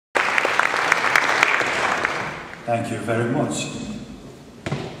Thank you very much.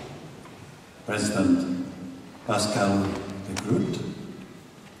 President Pascal de Groot,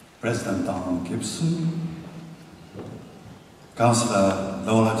 President Don Gibson, Councillor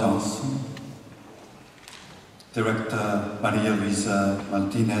Lola Johnson, Director Maria Luisa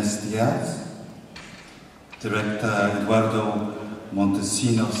Martinez-Diaz, Director Eduardo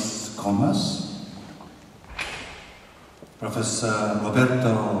Montesinos Comas, Professor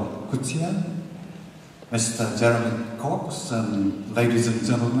Roberto Cuccia, Mr. Jeremy Cox, and ladies and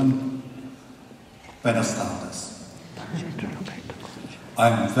gentlemen, buenas tardes.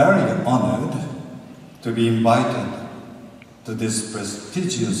 I'm very honored to be invited to this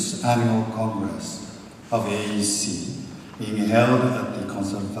prestigious annual Congress of AEC being held at the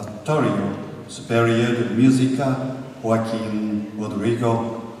Conservatorio Superior de Música Joaquín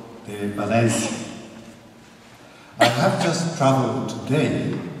Rodrigo de Valencia. I have just traveled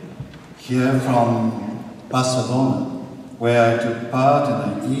today here from Barcelona, where I took part in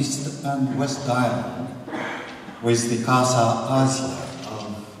an East and West dialogue with the Casa Asia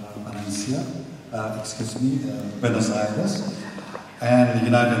of Buenos Aires, and the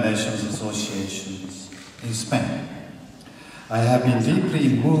United Nations associations in Spain. I have been deeply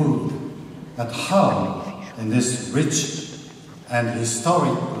moved at how, in this rich and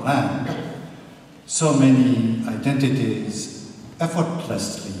historic land, so many identities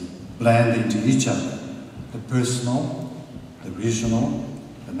effortlessly blend into each other: the personal, the regional,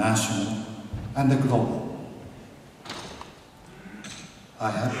 the national, and the global.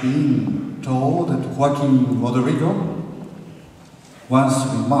 I have been told that Joaquín Rodrigo once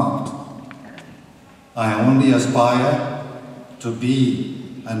remarked, "I only aspire to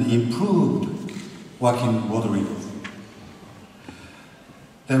be an improved Joaquín Rodrigo."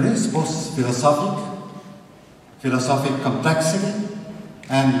 There is both philosophic complexity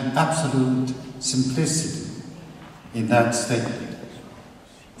and absolute simplicity in that statement.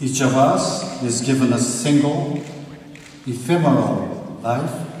 Each of us is given a single, ephemeral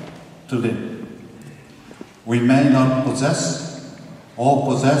life to live. We may not possess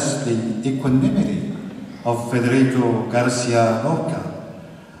the equanimity of Federico Garcia Lorca,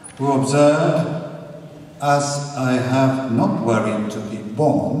 who observed, "As I have not worried to be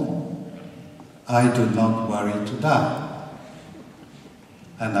born, I do not worry to die."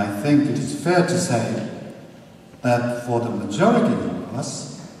 And I think it is fair to say that for the majority of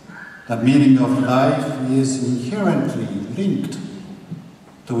us, the meaning of life is inherently linked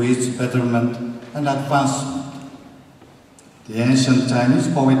to its betterment and advancement. The ancient Chinese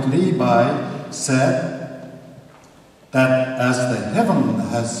poet Li Bai said that as the heaven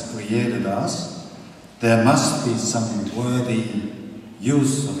has created us, there must be some worthy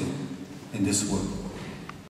use of it in this world.